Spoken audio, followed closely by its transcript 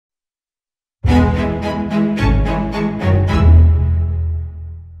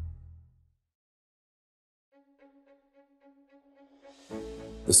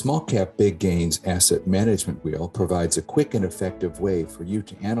The Small Cap Big Gains Asset Management Wheel provides a quick and effective way for you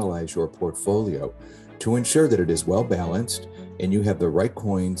to analyze your portfolio to ensure that it is well balanced and you have the right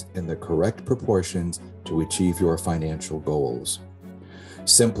coins in the correct proportions to achieve your financial goals.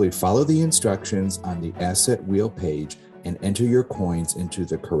 Simply follow the instructions on the Asset Wheel page and enter your coins into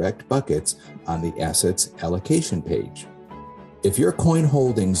the correct buckets on the Assets Allocation page. If your coin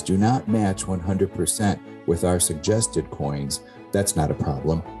holdings do not match 100% with our suggested coins, that's not a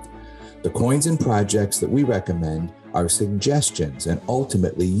problem. The coins and projects that we recommend are suggestions, and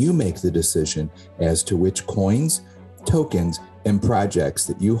ultimately you make the decision as to which coins, tokens, and projects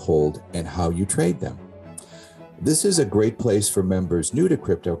that you hold and how you trade them. This is a great place for members new to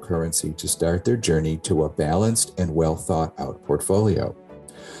cryptocurrency to start their journey to a balanced and well thought out portfolio.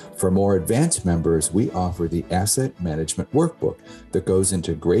 For more advanced members, we offer the Asset Management Workbook that goes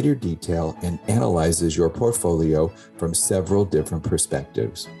into greater detail and analyzes your portfolio from several different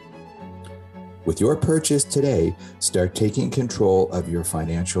perspectives. With your purchase today, start taking control of your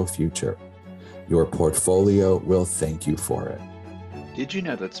financial future. Your portfolio will thank you for it. Did you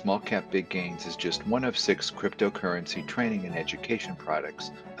know that Small Cap Big Gains is just one of 6 cryptocurrency training and education products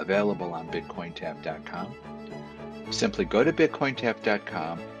available on BitcoinTap.com? Simply go to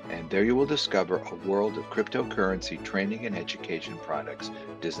BitcoinTap.com and there you will discover a world of cryptocurrency training and education products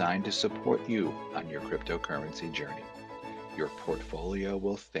designed to support you on your cryptocurrency journey. Your portfolio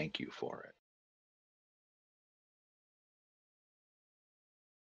will thank you for it.